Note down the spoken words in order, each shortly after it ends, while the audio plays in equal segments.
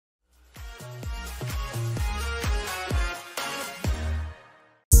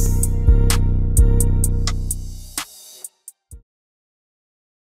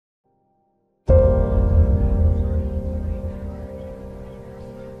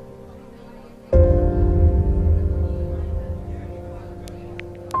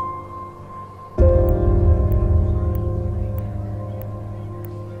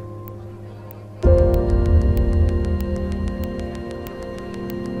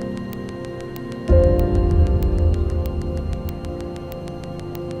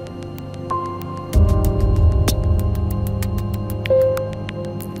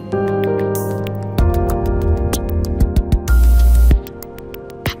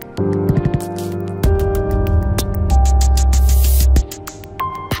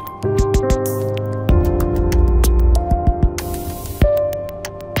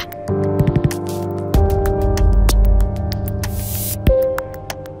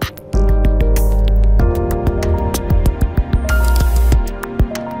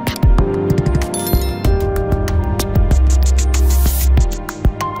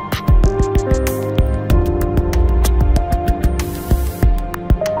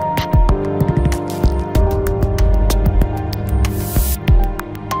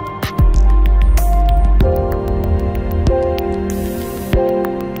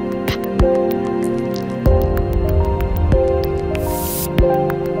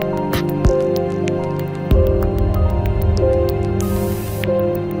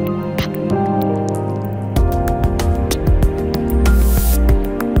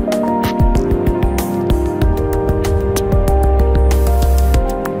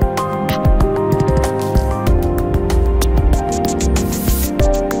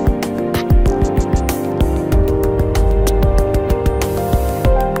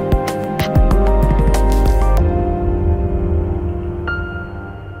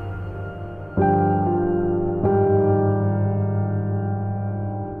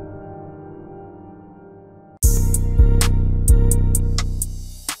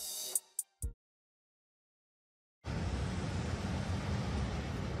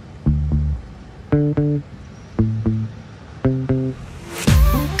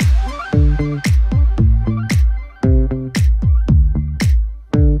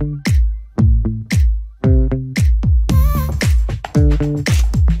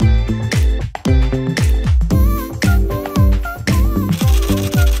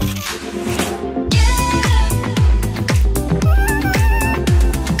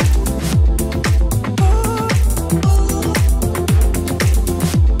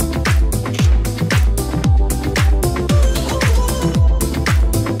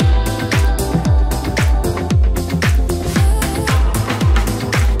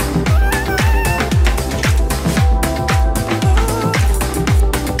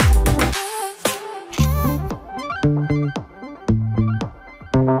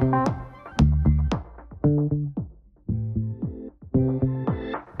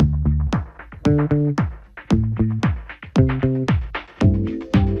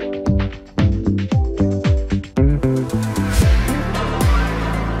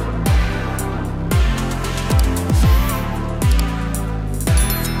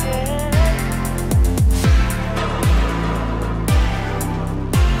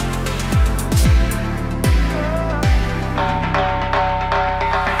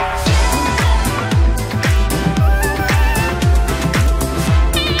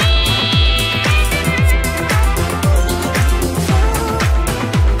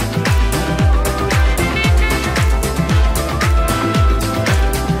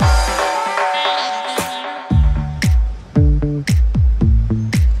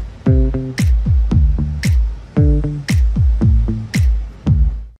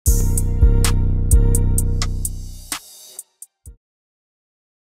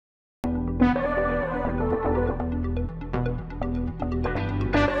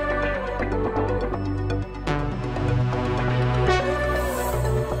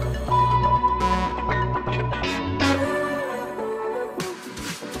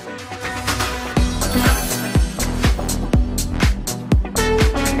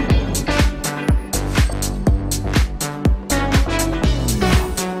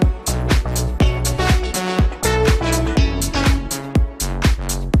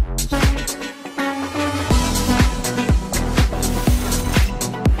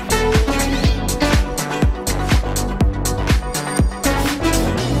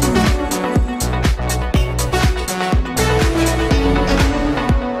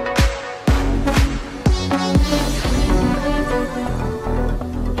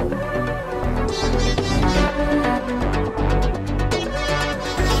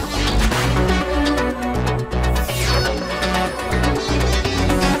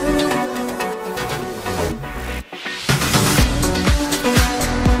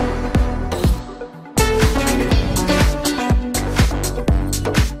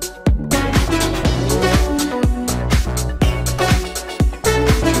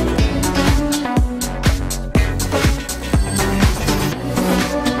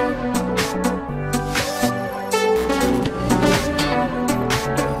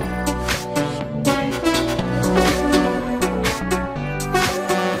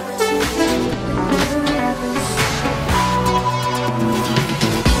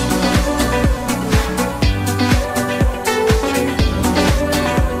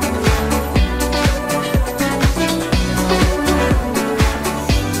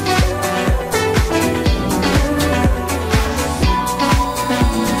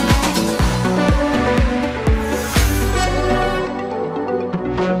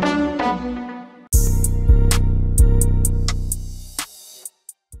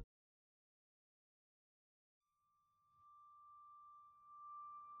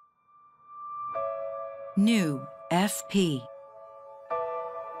New FP.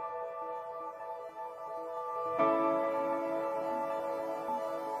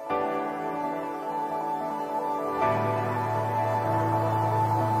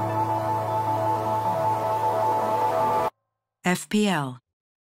 FPL.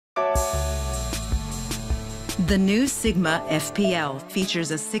 The new Sigma FPL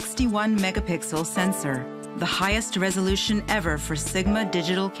features a 61 megapixel sensor, the highest resolution ever for Sigma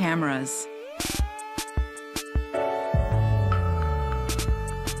digital cameras.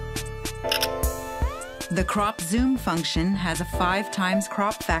 The crop zoom function has a 5 times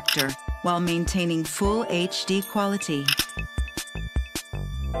crop factor while maintaining full HD quality.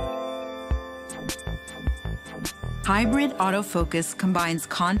 Hybrid autofocus combines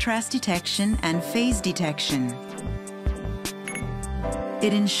contrast detection and phase detection.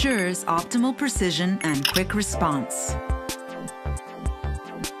 It ensures optimal precision and quick response.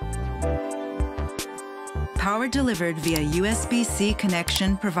 Power delivered via USB-C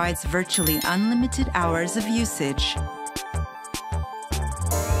connection provides virtually unlimited hours of usage.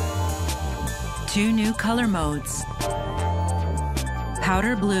 2 new color modes,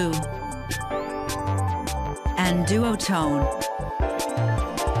 powder blue and duotone.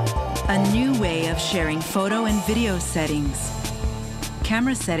 A new way of sharing photo and video settings.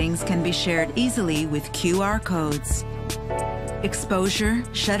 Camera settings can be shared easily with QR codes. Exposure,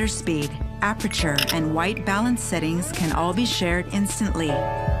 shutter speed, aperture, and white balance settings can all be shared instantly.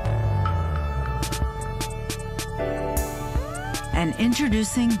 And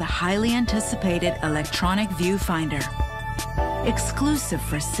introducing the highly anticipated electronic viewfinder, exclusive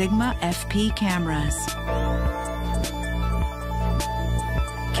for Sigma FP cameras.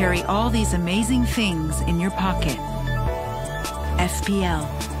 Carry all these amazing things in your pocket. FPL.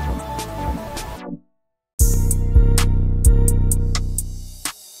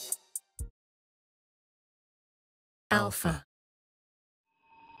 Alpha.